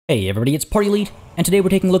Hey everybody, it's Party Elite, and today we're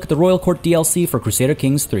taking a look at the Royal Court DLC for Crusader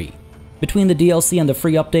Kings 3. Between the DLC and the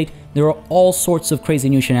free update, there are all sorts of crazy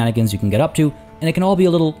new shenanigans you can get up to, and it can all be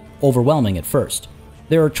a little overwhelming at first.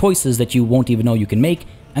 There are choices that you won't even know you can make,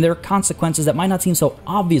 and there are consequences that might not seem so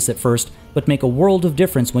obvious at first, but make a world of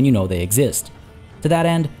difference when you know they exist. To that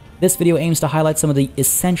end, this video aims to highlight some of the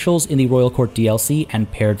essentials in the Royal Court DLC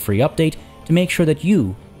and paired free update to make sure that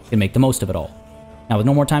you can make the most of it all. Now with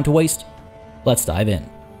no more time to waste, let's dive in.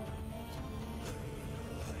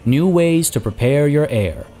 New ways to prepare your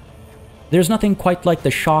heir. There's nothing quite like the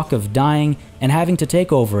shock of dying and having to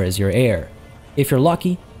take over as your heir. If you're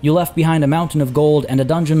lucky, you left behind a mountain of gold and a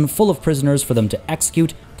dungeon full of prisoners for them to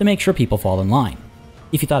execute to make sure people fall in line.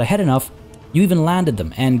 If you thought ahead enough, you even landed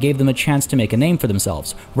them and gave them a chance to make a name for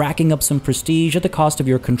themselves, racking up some prestige at the cost of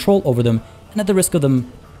your control over them and at the risk of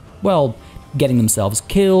them, well, getting themselves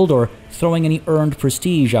killed or throwing any earned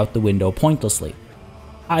prestige out the window pointlessly.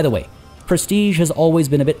 Either way, prestige has always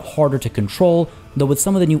been a bit harder to control, though with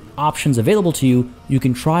some of the new options available to you, you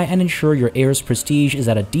can try and ensure your heir's prestige is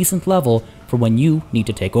at a decent level for when you need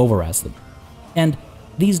to take over as them. And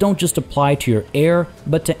these don't just apply to your heir,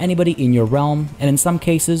 but to anybody in your realm, and in some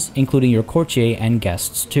cases, including your courtier and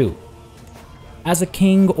guests too. As a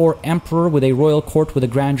king or emperor with a royal court with a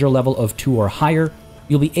grandeur level of 2 or higher,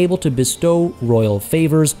 you'll be able to bestow royal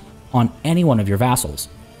favors on any one of your vassals.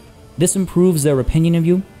 This improves their opinion of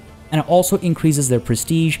you, and it also increases their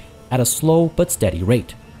prestige at a slow but steady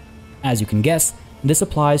rate. As you can guess, this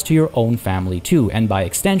applies to your own family too, and by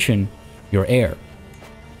extension, your heir.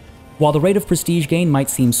 While the rate of prestige gain might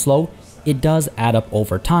seem slow, it does add up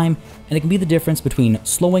over time, and it can be the difference between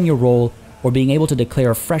slowing your roll or being able to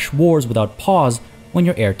declare fresh wars without pause when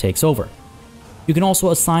your heir takes over. You can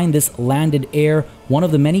also assign this landed heir one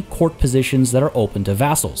of the many court positions that are open to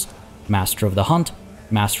vassals. Master of the Hunt,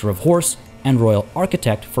 Master of Horse, and Royal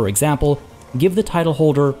Architect, for example, give the title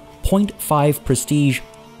holder 0.5 prestige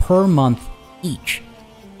per month each,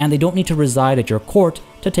 and they don't need to reside at your court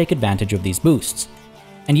to take advantage of these boosts.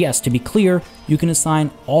 And yes, to be clear, you can assign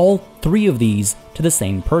all 3 of these to the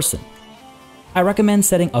same person. I recommend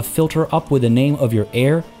setting a filter up with the name of your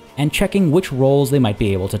heir and checking which roles they might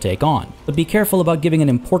be able to take on, but be careful about giving an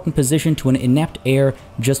important position to an inept heir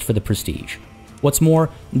just for the prestige. What's more,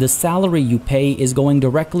 the salary you pay is going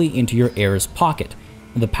directly into your heir's pocket,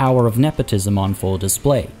 the power of nepotism on full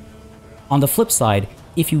display. On the flip side,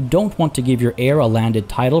 if you don't want to give your heir a landed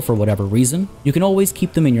title for whatever reason, you can always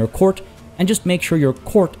keep them in your court and just make sure your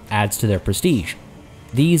court adds to their prestige.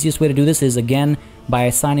 The easiest way to do this is, again, by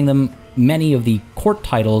assigning them many of the court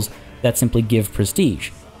titles that simply give prestige.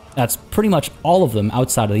 That's pretty much all of them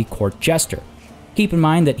outside of the court jester. Keep in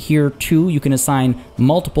mind that here too you can assign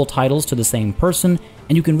multiple titles to the same person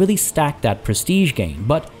and you can really stack that prestige gain,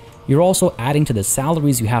 but you're also adding to the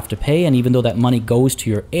salaries you have to pay, and even though that money goes to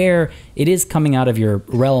your heir, it is coming out of your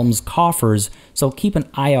realm's coffers, so keep an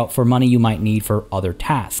eye out for money you might need for other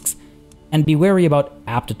tasks. And be wary about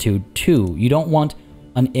aptitude too. You don't want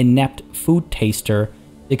an inept food taster,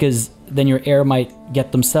 because then your heir might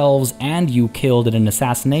get themselves and you killed in an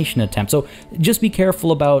assassination attempt. So just be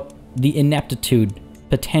careful about the ineptitude,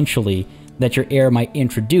 potentially, that your heir might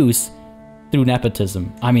introduce through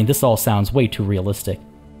nepotism. I mean, this all sounds way too realistic.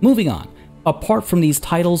 Moving on, apart from these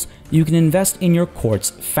titles, you can invest in your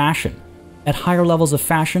court's fashion. At higher levels of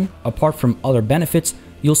fashion, apart from other benefits,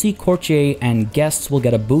 you'll see courtier and guests will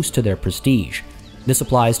get a boost to their prestige. This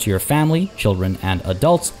applies to your family, children, and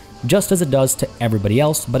adults, just as it does to everybody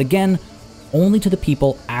else, but again, only to the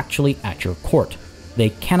people actually at your court. They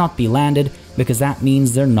cannot be landed, because that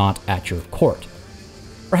means they're not at your court.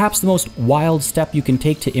 Perhaps the most wild step you can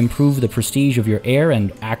take to improve the prestige of your heir,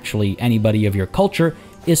 and actually anybody of your culture,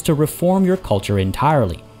 is to reform your culture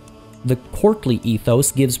entirely. The courtly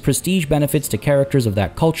ethos gives prestige benefits to characters of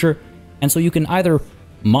that culture, and so you can either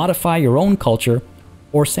modify your own culture,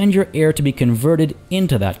 or send your heir to be converted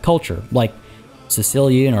into that culture, like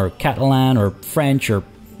Sicilian or Catalan or French or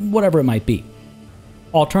whatever it might be.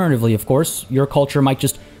 Alternatively, of course, your culture might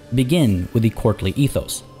just begin with the courtly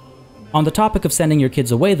ethos. On the topic of sending your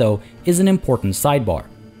kids away, though, is an important sidebar.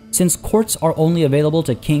 Since courts are only available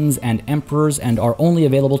to kings and emperors and are only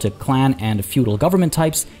available to clan and feudal government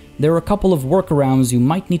types, there are a couple of workarounds you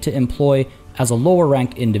might need to employ as a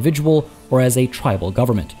lower-ranked individual or as a tribal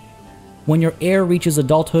government. When your heir reaches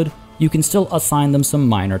adulthood, you can still assign them some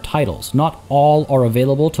minor titles. Not all are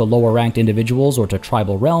available to lower-ranked individuals or to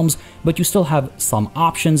tribal realms, but you still have some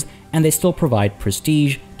options, and they still provide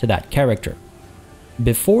prestige to that character.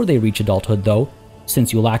 Before they reach adulthood, though,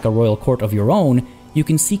 since you lack a royal court of your own, you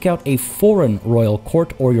can seek out a foreign royal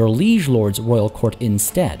court or your liege lord's royal court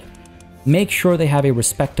instead. Make sure they have a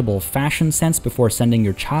respectable fashion sense before sending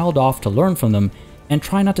your child off to learn from them, and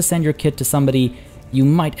try not to send your kid to somebody you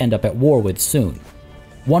might end up at war with soon.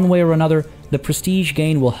 One way or another, the prestige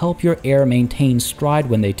gain will help your heir maintain stride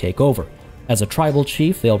when they take over. As a tribal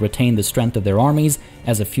chief, they'll retain the strength of their armies.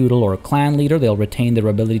 As a feudal or clan leader, they'll retain their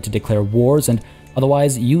ability to declare wars and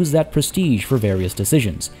otherwise use that prestige for various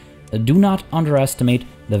decisions. Do not underestimate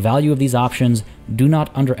the value of these options. Do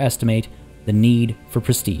not underestimate the need for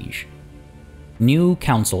prestige. New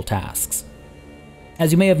council tasks.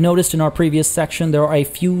 As you may have noticed in our previous section, there are a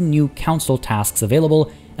few new council tasks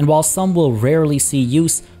available, and while some will rarely see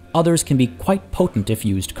use, others can be quite potent if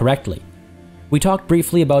used correctly. We talked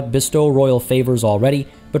briefly about bestow royal favors already,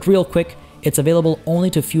 but real quick, it's available only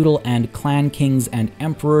to feudal and clan kings and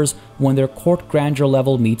emperors when their court grandeur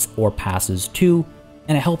level meets or passes 2,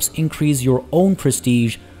 and it helps increase your own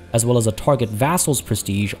prestige as well as a target vassal's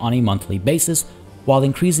prestige on a monthly basis, while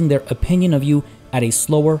increasing their opinion of you at a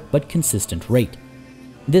slower but consistent rate.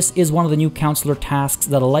 This is one of the new counselor tasks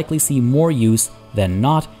that'll likely see more use than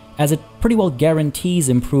not, as it pretty well guarantees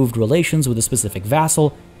improved relations with a specific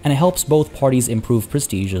vassal, and it helps both parties improve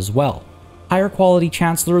prestige as well. Higher quality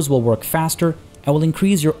chancellors will work faster and will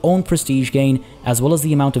increase your own prestige gain as well as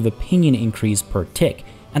the amount of opinion increase per tick,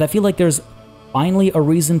 and I feel like there's finally a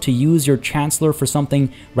reason to use your chancellor for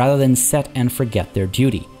something rather than set and forget their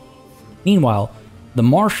duty. Meanwhile, the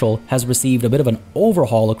Marshal has received a bit of an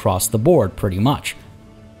overhaul across the board pretty much.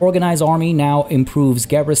 Organized Army now improves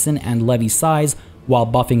garrison and levy size while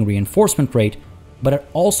buffing reinforcement rate, but it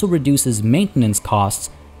also reduces maintenance costs,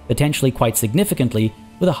 potentially quite significantly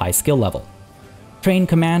with a high skill level. Trained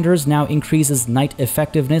Commanders now increases knight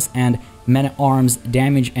effectiveness and men-at-arms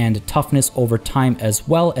damage and toughness over time, as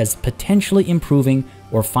well as potentially improving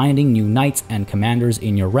or finding new knights and commanders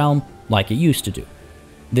in your realm like it used to do.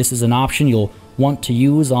 This is an option you'll want to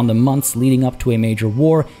use on the months leading up to a major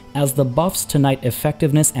war, as the buffs to knight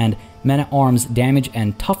effectiveness and men-at-arms damage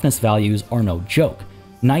and toughness values are no joke.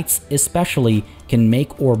 Knights especially can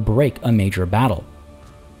make or break a major battle.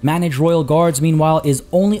 Manage Royal Guards, meanwhile, is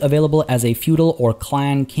only available as a feudal or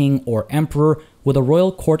clan king or emperor with a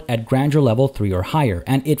royal court at grandeur level 3 or higher,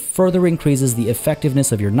 and it further increases the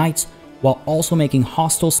effectiveness of your knights while also making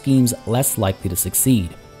hostile schemes less likely to succeed.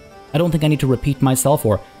 I don't think I need to repeat myself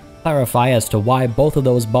or clarify as to why both of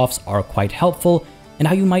those buffs are quite helpful and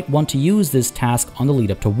how you might want to use this task on the lead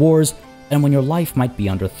up to wars and when your life might be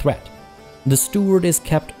under threat. The Steward is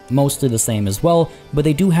kept mostly the same as well, but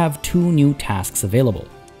they do have 2 new tasks available.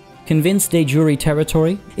 Convince de jure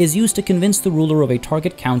territory is used to convince the ruler of a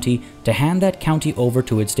target county to hand that county over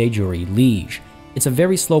to its de jure liege. It's a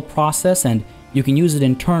very slow process, and you can use it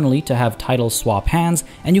internally to have titles swap hands,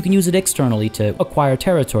 and you can use it externally to acquire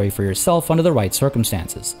territory for yourself under the right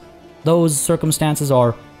circumstances. Those circumstances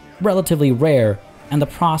are relatively rare, and the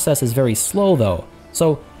process is very slow though,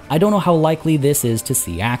 so I don't know how likely this is to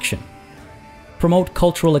see action. Promote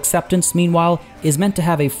Cultural Acceptance, meanwhile, is meant to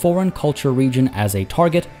have a foreign culture region as a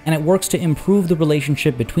target, and it works to improve the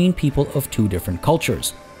relationship between people of 2 different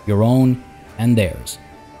cultures, your own and theirs.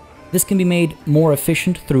 This can be made more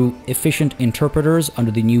efficient through efficient interpreters under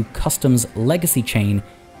the new Customs Legacy chain,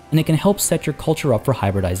 and it can help set your culture up for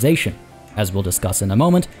hybridization, as we'll discuss in a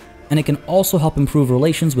moment, and it can also help improve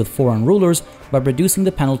relations with foreign rulers by reducing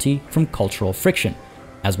the penalty from cultural friction,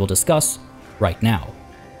 as we'll discuss right now.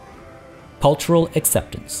 Cultural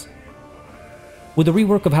Acceptance. With the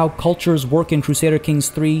rework of how cultures work in Crusader Kings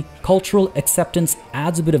 3, cultural acceptance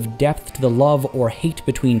adds a bit of depth to the love or hate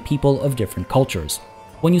between people of different cultures.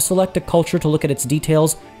 When you select a culture to look at its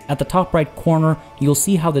details, at the top right corner, you'll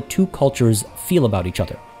see how the 2 cultures feel about each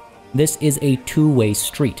other. This is a 2-way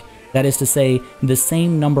street. That is to say, the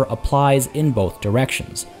same number applies in both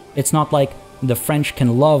directions. It's not like the French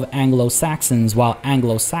can love Anglo-Saxons while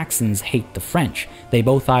Anglo-Saxons hate the French. They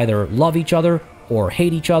both either love each other or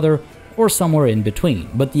hate each other or somewhere in between,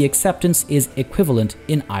 but the acceptance is equivalent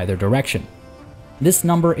in either direction. This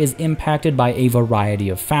number is impacted by a variety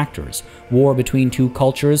of factors. War between 2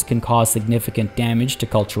 cultures can cause significant damage to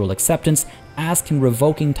cultural acceptance, as can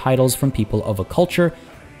revoking titles from people of a culture,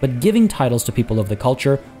 but giving titles to people of the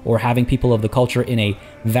culture or having people of the culture in a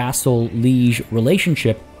vassal-liege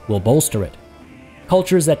relationship will bolster it.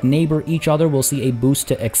 Cultures that neighbor each other will see a boost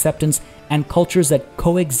to acceptance, and cultures that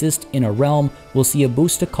coexist in a realm will see a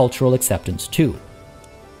boost to cultural acceptance too.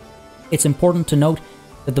 It's important to note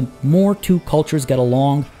that the more 2 cultures get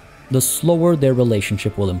along, the slower their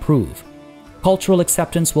relationship will improve. Cultural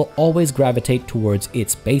acceptance will always gravitate towards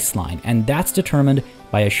its baseline, and that's determined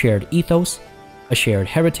by a shared ethos, a shared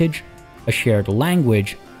heritage, a shared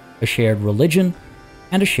language, a shared religion,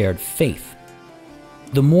 and a shared faith.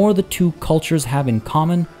 The more the two cultures have in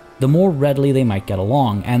common, the more readily they might get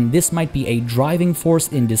along, and this might be a driving force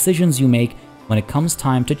in decisions you make when it comes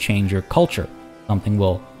time to change your culture, something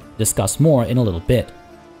we'll discuss more in a little bit.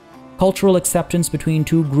 Cultural acceptance between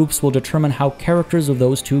two groups will determine how characters of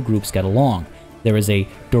those two groups get along. There is a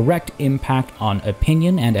direct impact on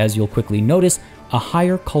opinion, and as you'll quickly notice, a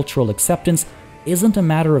higher cultural acceptance isn't a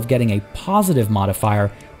matter of getting a positive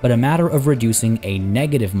modifier, but a matter of reducing a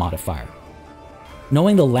negative modifier.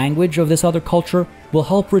 Knowing the language of this other culture will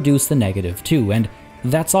help reduce the negative too, and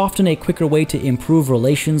that's often a quicker way to improve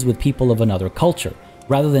relations with people of another culture.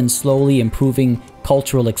 Rather than slowly improving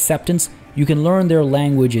cultural acceptance, you can learn their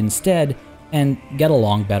language instead and get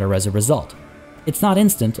along better as a result. It's not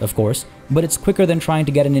instant, of course, but it's quicker than trying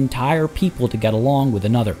to get an entire people to get along with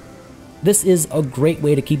another. This is a great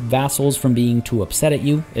way to keep vassals from being too upset at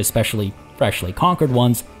you, especially freshly conquered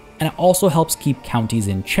ones, and it also helps keep counties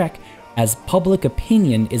in check, as public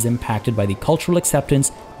opinion is impacted by the cultural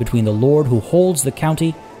acceptance between the lord who holds the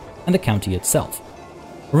county and the county itself.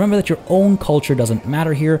 Remember that your own culture doesn't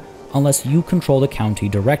matter here unless you control the county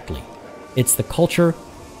directly. It's the culture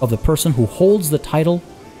of the person who holds the title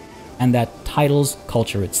and that title's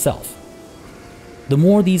culture itself. The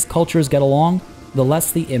more these cultures get along, the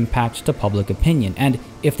less the impact to public opinion, and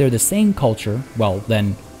if they're the same culture, well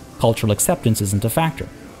then cultural acceptance isn't a factor.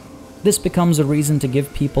 This becomes a reason to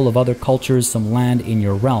give people of other cultures some land in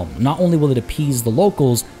your realm. Not only will it appease the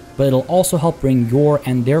locals, but it'll also help bring your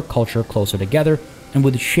and their culture closer together, and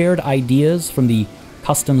with shared ideas from the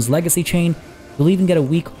customs legacy chain, you'll even get a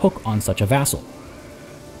weak hook on such a vassal.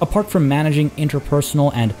 Apart from managing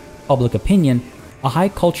interpersonal and public opinion, a high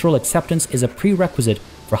cultural acceptance is a prerequisite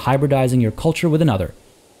for hybridizing your culture with another,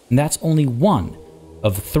 and that's only one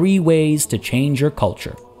of 3 ways to change your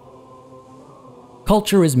culture.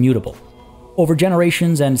 Culture is mutable. Over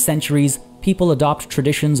generations and centuries, people adopt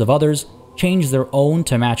traditions of others, change their own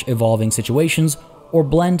to match evolving situations, or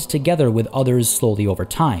blend together with others slowly over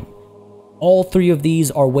time. All 3 of these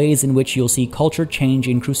are ways in which you'll see culture change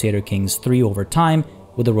in Crusader Kings 3 over time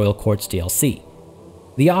with the Royal Courts DLC.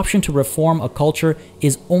 The option to reform a culture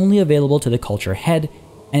is only available to the culture head,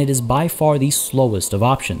 and it is by far the slowest of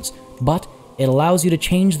options, but it allows you to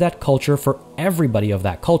change that culture for everybody of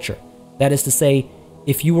that culture. That is to say,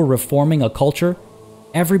 if you were reforming a culture,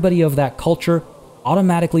 everybody of that culture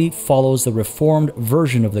automatically follows the reformed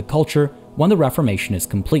version of the culture when the reformation is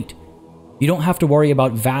complete. You don't have to worry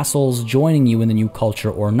about vassals joining you in the new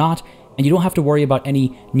culture or not, and you don't have to worry about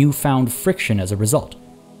any newfound friction as a result.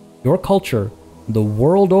 Your culture, the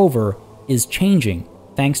world over, is changing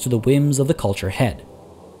thanks to the whims of the culture head.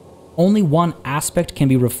 Only one aspect can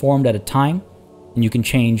be reformed at a time, and you can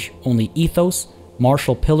change only ethos,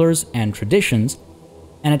 martial pillars, and traditions,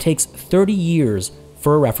 and it takes 30 years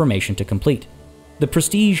for a reformation to complete. The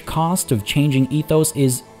prestige cost of changing ethos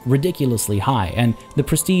is ridiculously high, and the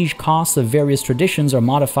prestige costs of various traditions are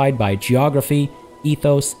modified by geography,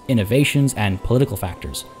 ethos, innovations, and political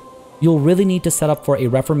factors. You'll really need to set up for a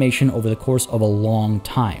reformation over the course of a long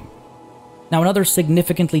time. Now, another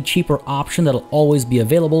significantly cheaper option that'll always be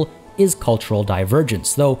available is cultural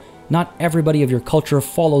divergence, though not everybody of your culture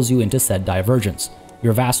follows you into said divergence.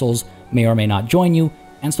 Your vassals may or may not join you,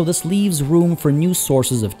 and so this leaves room for new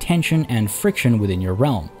sources of tension and friction within your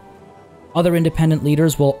realm. Other independent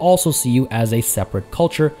leaders will also see you as a separate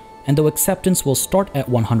culture, and though acceptance will start at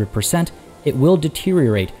 100%, it will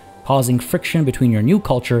deteriorate, causing friction between your new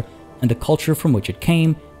culture and the culture from which it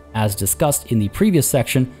came, as discussed in the previous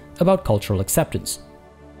section about cultural acceptance.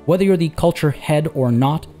 Whether you're the culture head or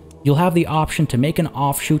not, you'll have the option to make an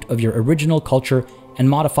offshoot of your original culture and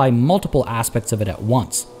modify multiple aspects of it at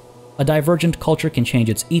once. A divergent culture can change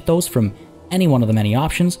its ethos from any one of the many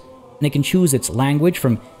options, and it can choose its language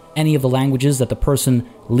from any of the languages that the person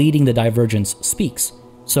leading the divergence speaks.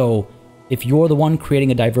 So, if you're the one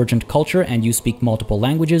creating a divergent culture and you speak multiple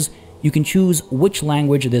languages, you can choose which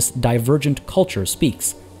language this divergent culture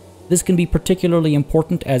speaks. This can be particularly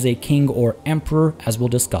important as a king or emperor, as we'll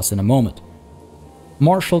discuss in a moment.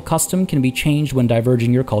 Martial custom can be changed when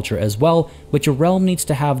diverging your culture as well, but your realm needs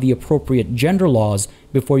to have the appropriate gender laws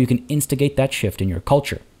before you can instigate that shift in your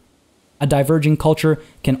culture. A diverging culture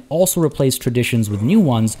can also replace traditions with new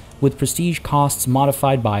ones, with prestige costs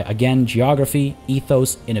modified by, again, geography,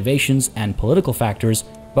 ethos, innovations, and political factors,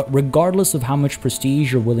 but regardless of how much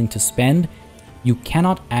prestige you're willing to spend, you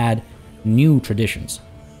cannot add new traditions,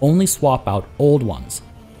 only swap out old ones.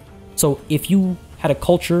 So if you had a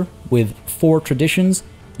culture with 4 traditions,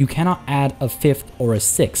 you cannot add a 5th or a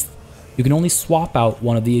 6th. You can only swap out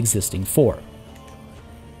one of the existing 4.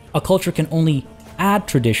 A culture can only add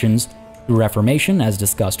traditions through reformation, as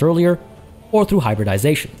discussed earlier, or through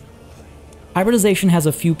hybridization. Hybridization has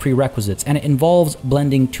a few prerequisites, and it involves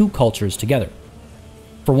blending two cultures together.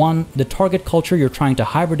 For one, the target culture you're trying to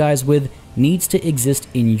hybridize with needs to exist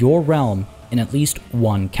in your realm in at least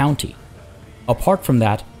one county. Apart from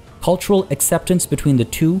that, cultural acceptance between the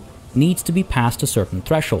two needs to be past a certain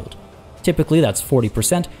threshold. Typically that's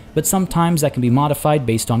 40%, but sometimes that can be modified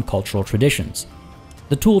based on cultural traditions.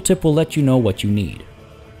 The tooltip will let you know what you need.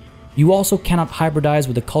 You also cannot hybridize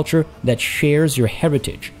with a culture that shares your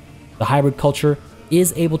heritage. The hybrid culture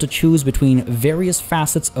is able to choose between various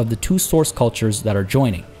facets of the two source cultures that are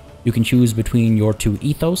joining. You can choose between your two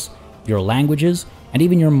ethos, your languages, and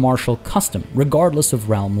even your martial custom, regardless of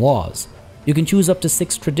realm laws. You can choose up to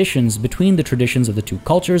 6 traditions between the traditions of the two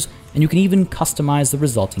cultures, and you can even customize the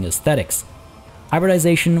resulting aesthetics.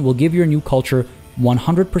 Hybridization will give your new culture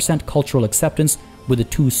 100% cultural acceptance with the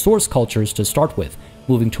two source cultures to start with,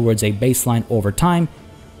 moving towards a baseline over time,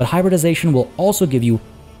 but hybridization will also give you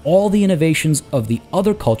all the innovations of the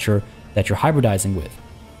other culture that you're hybridizing with.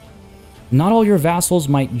 Not all your vassals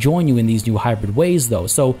might join you in these new hybrid ways though,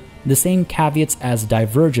 so the same caveats as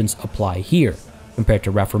divergence apply here, compared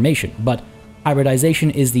to reformation, but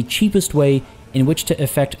hybridization is the cheapest way in which to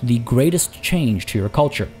effect the greatest change to your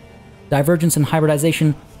culture. Divergence and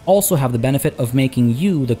hybridization also have the benefit of making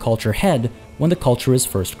you the culture head when the culture is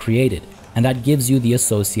first created, and that gives you the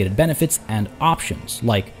associated benefits and options,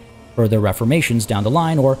 like further reformations down the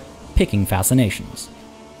line or picking fascinations.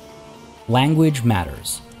 Language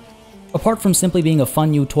matters. Apart from simply being a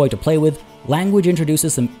fun new toy to play with, language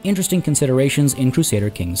introduces some interesting considerations in Crusader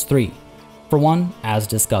Kings 3. For one, as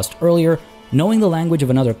discussed earlier, knowing the language of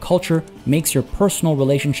another culture makes your personal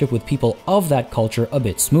relationship with people of that culture a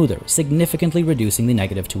bit smoother, significantly reducing the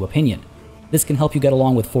negative to opinion. This can help you get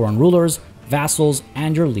along with foreign rulers, vassals,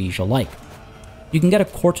 and your liege alike. You can get a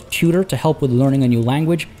court tutor to help with learning a new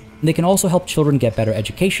language, and they can also help children get better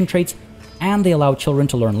education traits, and they allow children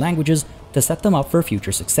to learn languages to set them up for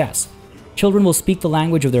future success. Children will speak the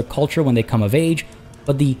language of their culture when they come of age,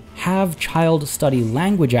 but the have child study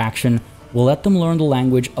language action will let them learn the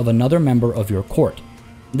language of another member of your court.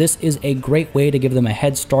 This is a great way to give them a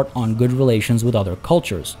head start on good relations with other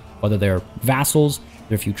cultures, whether they're vassals,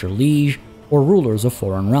 their future liege, or rulers of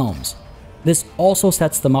foreign realms. This also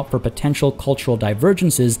sets them up for potential cultural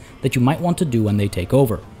divergences that you might want to do when they take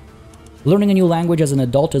over. Learning a new language as an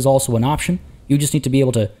adult is also an option. You just need to be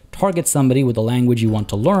able to target somebody with the language you want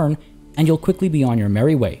to learn, and you'll quickly be on your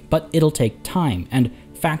merry way. But it'll take time, and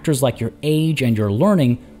factors like your age and your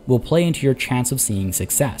learning will play into your chance of seeing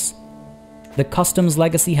success. The Customs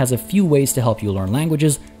Legacy has a few ways to help you learn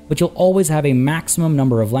languages, but you'll always have a maximum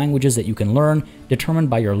number of languages that you can learn, determined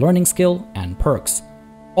by your learning skill and perks.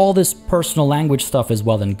 All this personal language stuff is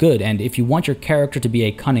well and good, and if you want your character to be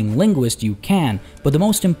a cunning linguist, you can, but the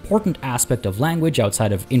most important aspect of language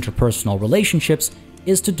outside of interpersonal relationships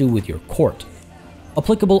is to do with your court.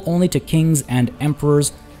 Applicable only to kings and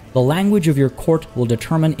emperors, the language of your court will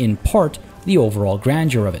determine in part the overall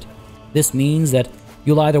grandeur of it. This means that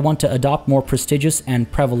you'll either want to adopt more prestigious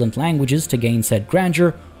and prevalent languages to gain said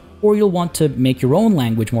grandeur, or you'll want to make your own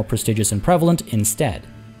language more prestigious and prevalent instead.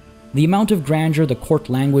 The amount of grandeur the court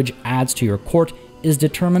language adds to your court is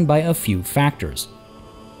determined by a few factors.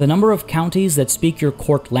 The number of counties that speak your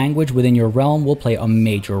court language within your realm will play a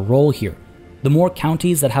major role here. The more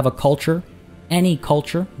counties that have a culture, any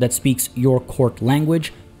culture that speaks your court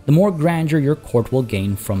language, the more grandeur your court will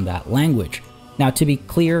gain from that language. Now, to be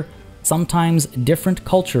clear, sometimes different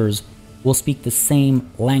cultures will speak the same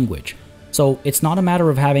language. So it's not a matter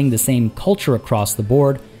of having the same culture across the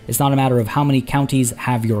board. It's not a matter of how many counties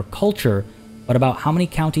have your culture, but about how many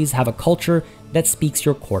counties have a culture that speaks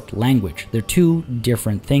your court language. They're two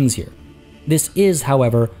different things here. This is,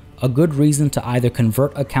 however, a good reason to either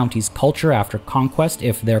convert a county's culture after conquest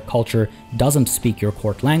if their culture doesn't speak your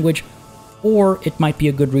court language, or it might be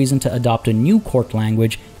a good reason to adopt a new court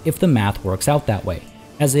language if the math works out that way.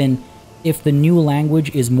 As in, if the new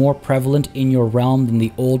language is more prevalent in your realm than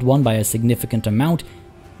the old one by a significant amount,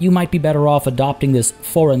 you might be better off adopting this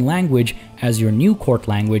foreign language as your new court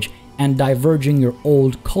language and diverging your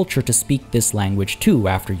old culture to speak this language too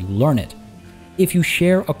after you learn it. If you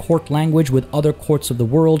share a court language with other courts of the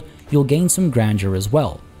world, you'll gain some grandeur as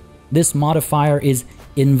well. This modifier is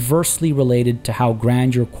inversely related to how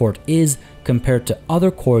grand your court is compared to other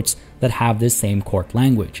courts that have this same court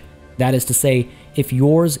language. That is to say, if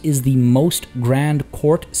yours is the most grand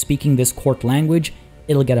court speaking this court language,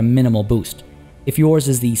 it'll get a minimal boost. If yours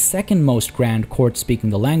is the second most grand court speaking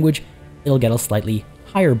the language, it'll get a slightly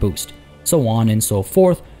higher boost, so on and so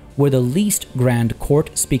forth, where the least grand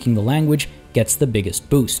court speaking the language gets the biggest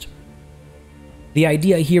boost. The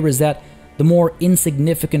idea here is that The more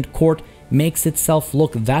insignificant court makes itself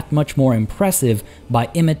look that much more impressive by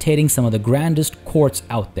imitating some of the grandest courts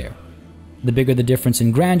out there. The bigger the difference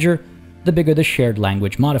in grandeur, the bigger the shared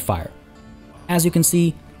language modifier. As you can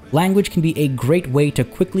see, language can be a great way to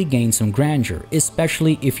quickly gain some grandeur,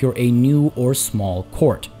 especially if you're a new or small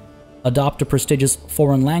court. Adopt a prestigious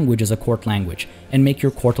foreign language as a court language and make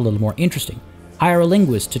your court a little more interesting. Hire a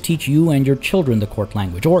linguist to teach you and your children the court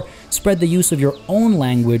language, or spread the use of your own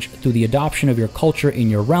language through the adoption of your culture in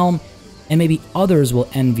your realm, and maybe others will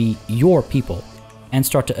envy your people and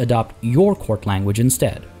start to adopt your court language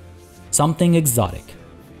instead. Something exotic.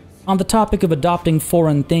 On the topic of adopting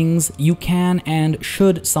foreign things, you can and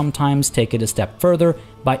should sometimes take it a step further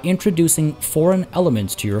by introducing foreign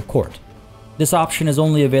elements to your court. This option is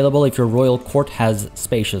only available if your royal court has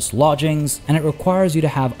spacious lodgings, and it requires you to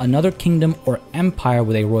have another kingdom or empire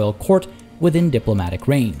with a royal court within diplomatic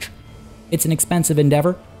range. It's an expensive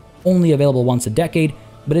endeavor, only available once a decade,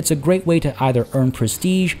 but it's a great way to either earn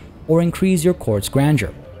prestige or increase your court's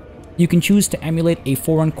grandeur. You can choose to emulate a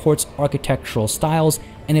foreign court's architectural styles,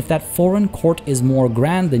 and if that foreign court is more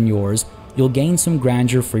grand than yours, you'll gain some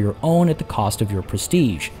grandeur for your own at the cost of your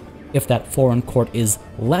prestige. If that foreign court is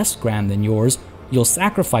less grand than yours, you'll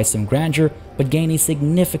sacrifice some grandeur but gain a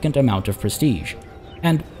significant amount of prestige.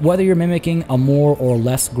 And whether you're mimicking a more or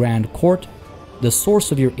less grand court, the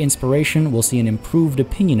source of your inspiration will see an improved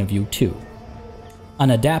opinion of you too. An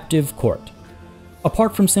adaptive court.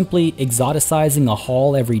 Apart from simply exoticizing a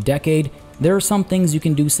hall every decade, there are some things you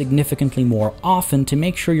can do significantly more often to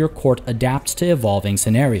make sure your court adapts to evolving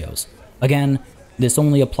scenarios. Again, this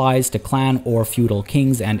only applies to clan or feudal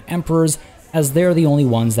kings and emperors, as they're the only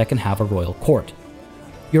ones that can have a royal court.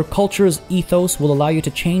 Your culture's ethos will allow you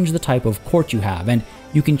to change the type of court you have, and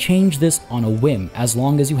you can change this on a whim as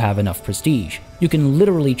long as you have enough prestige. You can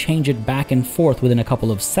literally change it back and forth within a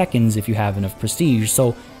couple of seconds if you have enough prestige,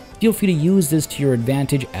 so feel free to use this to your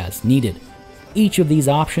advantage as needed. Each of these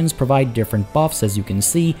options provide different buffs, as you can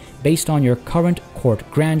see, based on your current court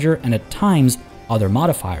grandeur and at times other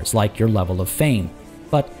modifiers like your level of fame.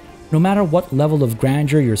 But no matter what level of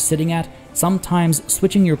grandeur you're sitting at, sometimes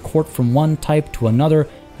switching your court from one type to another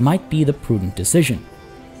might be the prudent decision.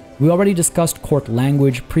 We already discussed court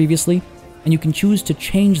language previously, and you can choose to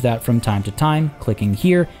change that from time to time, clicking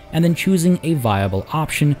here and then choosing a viable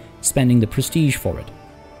option, spending the prestige for it.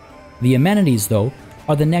 The amenities, though,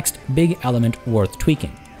 are the next big element worth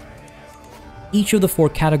tweaking. Each of the 4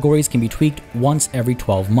 categories can be tweaked once every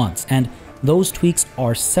 12 months, and those tweaks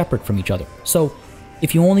are separate from each other. So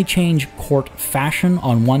if you only change court fashion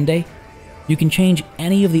on one day, you can change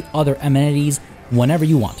any of the other amenities whenever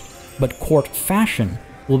you want, but court fashion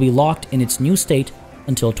will be locked in its new state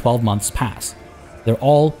until 12 months pass. They're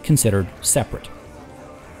all considered separate.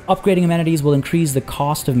 Upgrading amenities will increase the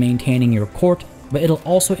cost of maintaining your court, but it'll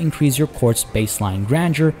also increase your court's baseline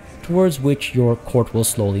grandeur, towards which your court will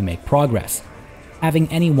slowly make progress. Having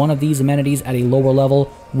any one of these amenities at a lower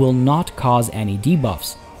level will not cause any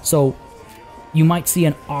debuffs, so you might see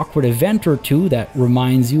an awkward event or two that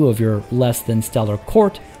reminds you of your less than stellar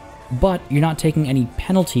court, but you're not taking any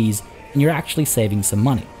penalties and you're actually saving some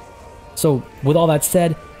money. So with all that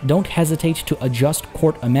said, don't hesitate to adjust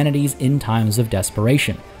court amenities in times of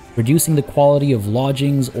desperation. Reducing the quality of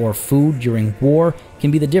lodgings or food during war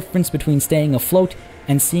can be the difference between staying afloat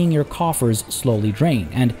and seeing your coffers slowly drain,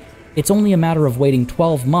 and it's only a matter of waiting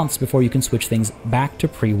 12 months before you can switch things back to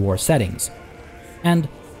pre-war settings. And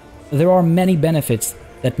there are many benefits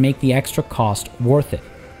that make the extra cost worth it.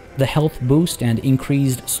 The health boost and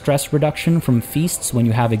increased stress reduction from feasts when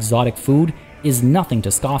you have exotic food is nothing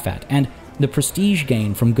to scoff at, and the prestige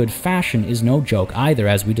gain from good fashion is no joke either,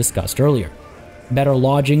 as we discussed earlier. Better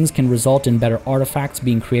lodgings can result in better artifacts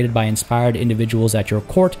being created by inspired individuals at your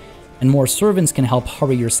court, and more servants can help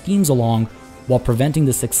hurry your schemes along while preventing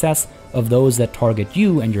the success of those that target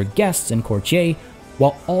you and your guests and courtier,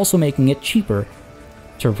 while also making it cheaper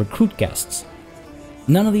to recruit guests.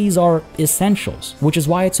 None of these are essentials, which is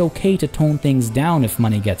why it's okay to tone things down if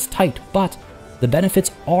money gets tight, but the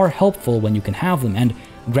benefits are helpful when you can have them, and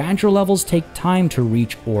grandeur levels take time to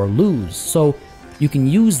reach or lose, so you can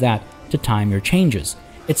use that to time your changes.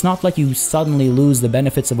 It's not like you suddenly lose the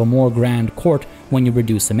benefits of a more grand court when you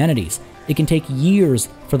reduce amenities. It can take years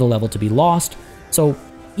for the level to be lost, so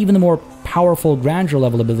even the more powerful grandeur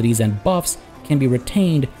level abilities and buffs can be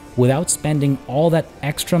retained without spending all that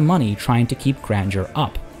extra money trying to keep grandeur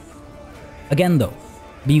up. Again though,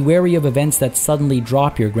 be wary of events that suddenly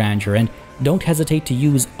drop your grandeur, and don't hesitate to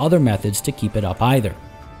use other methods to keep it up either.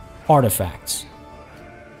 Artifacts.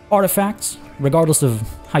 Artifacts, regardless of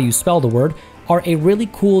how you spell the word, are a really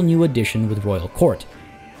cool new addition with Royal Court.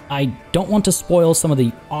 I don't want to spoil some of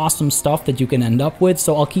the awesome stuff that you can end up with,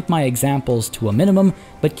 so I'll keep my examples to a minimum,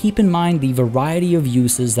 but keep in mind the variety of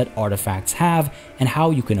uses that artifacts have and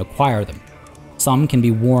how you can acquire them. Some can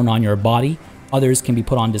be worn on your body, others can be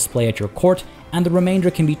put on display at your court, and the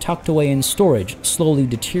remainder can be tucked away in storage, slowly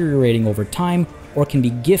deteriorating over time, or can be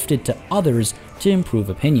gifted to others to improve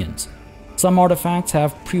opinions. Some artifacts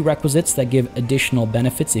have prerequisites that give additional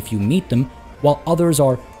benefits if you meet them, while others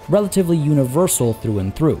are relatively universal through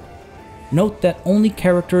and through. Note that only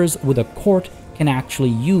characters with a court can actually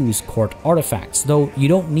use court artifacts, though you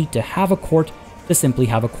don't need to have a court to simply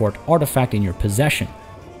have a court artifact in your possession.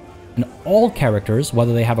 And all characters,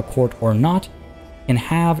 whether they have a court or not, can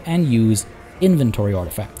have and use inventory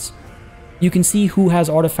artifacts. You can see who has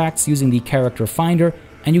artifacts using the character finder,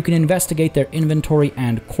 and you can investigate their inventory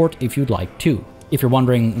and court if you'd like to. If you're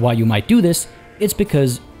wondering why you might do this, it's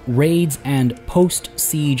because raids and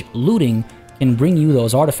post-siege looting can bring you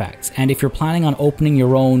those artifacts, and if you're planning on opening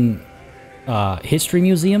your own history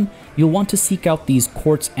museum, you'll want to seek out these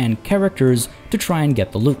courts and characters to try and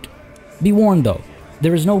get the loot. Be warned though,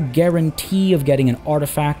 there is no guarantee of getting an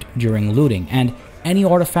artifact during looting, and any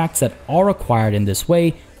artifacts that are acquired in this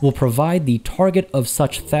way will provide the target of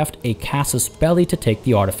such theft a casus belli to take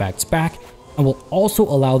the artifacts back, and will also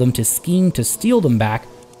allow them to scheme to steal them back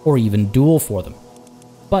or even duel for them.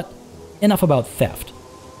 But enough about theft.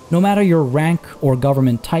 No matter your rank or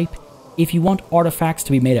government type, if you want artifacts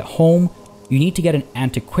to be made at home, you need to get an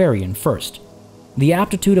antiquarian first. The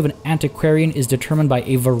aptitude of an antiquarian is determined by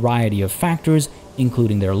a variety of factors,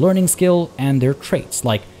 including their learning skill and their traits,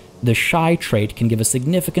 like the shy trait can give a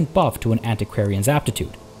significant buff to an antiquarian's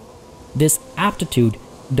aptitude. This aptitude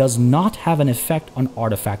does not have an effect on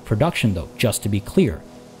artifact production though, just to be clear.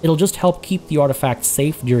 It'll just help keep the artifact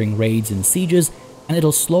safe during raids and sieges, and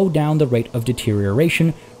it'll slow down the rate of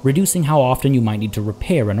deterioration, reducing how often you might need to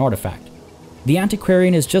repair an artifact. The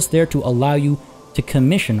antiquarian is just there to allow you to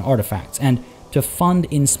commission artifacts, and to fund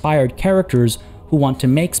inspired characters who want to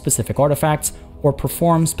make specific artifacts or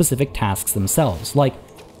perform specific tasks themselves, like,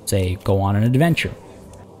 say, go on an adventure.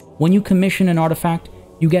 When you commission an artifact,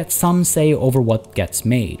 you get some say over what gets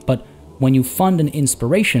made, but when you fund an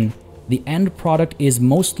inspiration, the end product is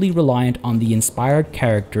mostly reliant on the inspired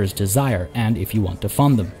character's desire, and if you want to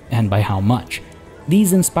fund them, and by how much.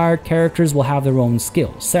 These inspired characters will have their own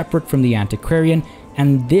skill, separate from the antiquarian,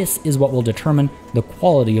 and this is what will determine the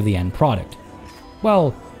quality of the end product.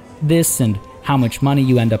 Well, this and how much money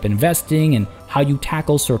you end up investing, and how you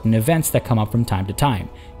tackle certain events that come up from time to time.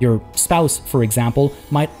 Your spouse, for example,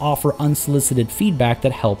 might offer unsolicited feedback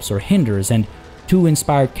that helps or hinders, and two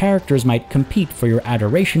inspired characters might compete for your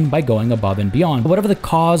adoration by going above and beyond. But whatever the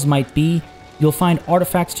cause might be, you'll find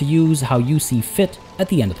artifacts to use how you see fit at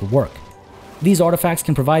the end of the work. These artifacts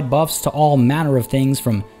can provide buffs to all manner of things,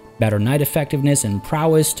 from better knight effectiveness and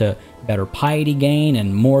prowess to better piety gain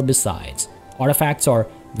and more besides. Artifacts are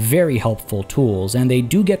very helpful tools, and they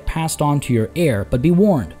do get passed on to your heir, but be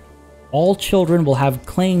warned, all children will have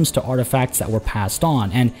claims to artifacts that were passed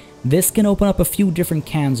on, and this can open up a few different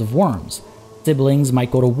cans of worms. Siblings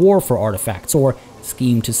might go to war for artifacts, or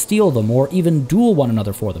scheme to steal them, or even duel one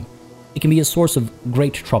another for them. It can be a source of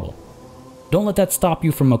great trouble. Don't let that stop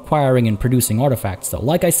you from acquiring and producing artifacts though.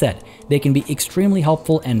 Like I said, they can be extremely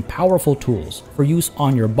helpful and powerful tools for use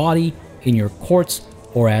on your body, in your courts,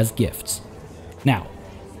 or as gifts. Now,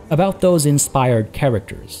 about those inspired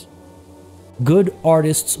characters. Good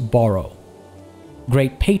artists borrow.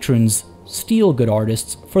 Great patrons steal good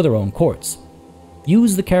artists for their own courts.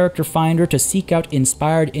 Use the character finder to seek out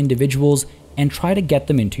inspired individuals and try to get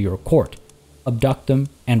them into your court. Abduct them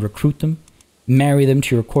and recruit them, marry them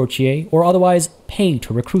to your courtier, or otherwise pay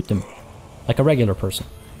to recruit them, like a regular person.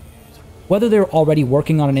 Whether they're already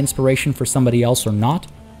working on an inspiration for somebody else or not,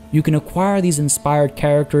 you can acquire these inspired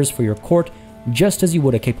characters for your court just as you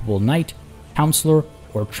would a capable knight, counselor,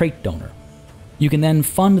 or trait donor. You can then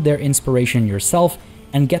fund their inspiration yourself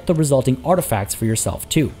and get the resulting artifacts for yourself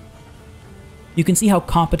too. You can see how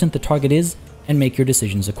competent the target is and make your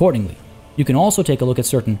decisions accordingly. You can also take a look at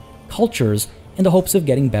certain cultures in the hopes of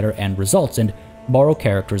getting better end results and borrow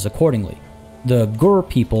characters accordingly. The Gur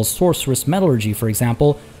people's sorceress metallurgy, for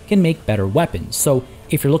example, can make better weapons, so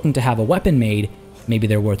if you're looking to have a weapon made, maybe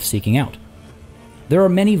they're worth seeking out. There are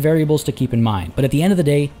many variables to keep in mind, but at the end of the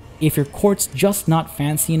day, if your court's just not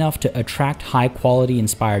fancy enough to attract high-quality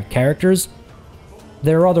inspired characters,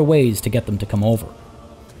 there are other ways to get them to come over.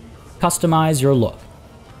 Customize your look.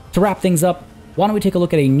 To wrap things up, why don't we take a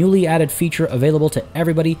look at a newly added feature available to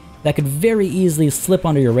everybody that could very easily slip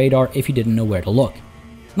under your radar if you didn't know where to look.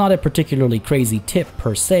 Not a particularly crazy tip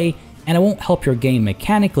per se, and it won't help your game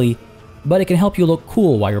mechanically, but it can help you look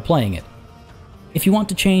cool while you're playing it. If you want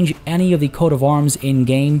to change any of the coat of arms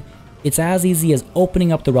in-game, it's as easy as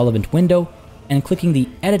opening up the relevant window and clicking the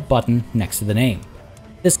edit button next to the name.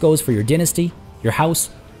 This goes for your dynasty, your house,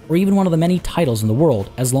 or even one of the many titles in the world,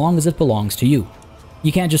 as long as it belongs to you.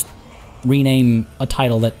 You can't just rename a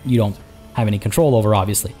title that you don't have any control over,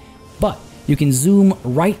 obviously. But you can zoom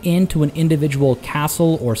right into an individual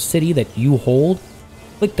castle or city that you hold,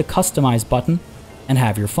 click the Customize button, and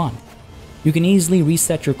have your fun. You can easily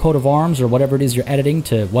reset your coat of arms or whatever it is you're editing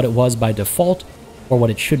to what it was by default, or what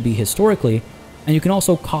it should be historically, and you can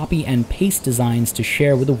also copy and paste designs to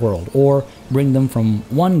share with the world, or bring them from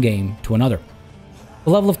one game to another. The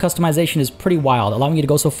level of customization is pretty wild, allowing you to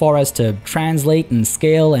go so far as to translate and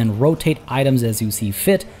scale and rotate items as you see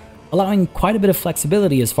fit, allowing quite a bit of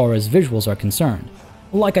flexibility as far as visuals are concerned.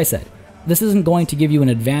 Like I said, this isn't going to give you an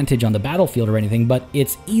advantage on the battlefield or anything, but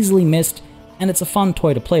it's easily missed, and it's a fun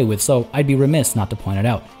toy to play with, so I'd be remiss not to point it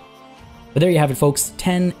out. But there you have it, folks,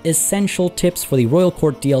 10 essential tips for the Royal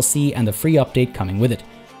Court DLC and the free update coming with it.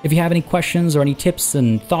 If you have any questions or any tips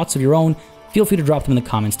and thoughts of your own, feel free to drop them in the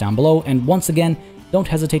comments down below, and once again, don't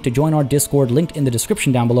hesitate to join our Discord linked in the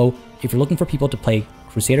description down below if you're looking for people to play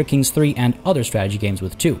Crusader Kings 3 and other strategy games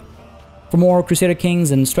with too. For more Crusader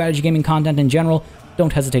Kings and strategy gaming content in general,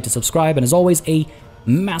 don't hesitate to subscribe, and as always, a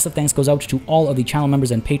massive thanks goes out to all of the channel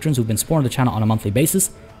members and patrons who've been supporting the channel on a monthly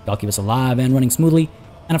basis. Y'all keep us alive and running smoothly,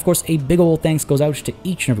 and of course, a big ol' thanks goes out to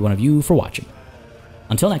each and every one of you for watching.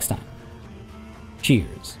 Until next time,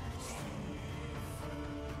 cheers.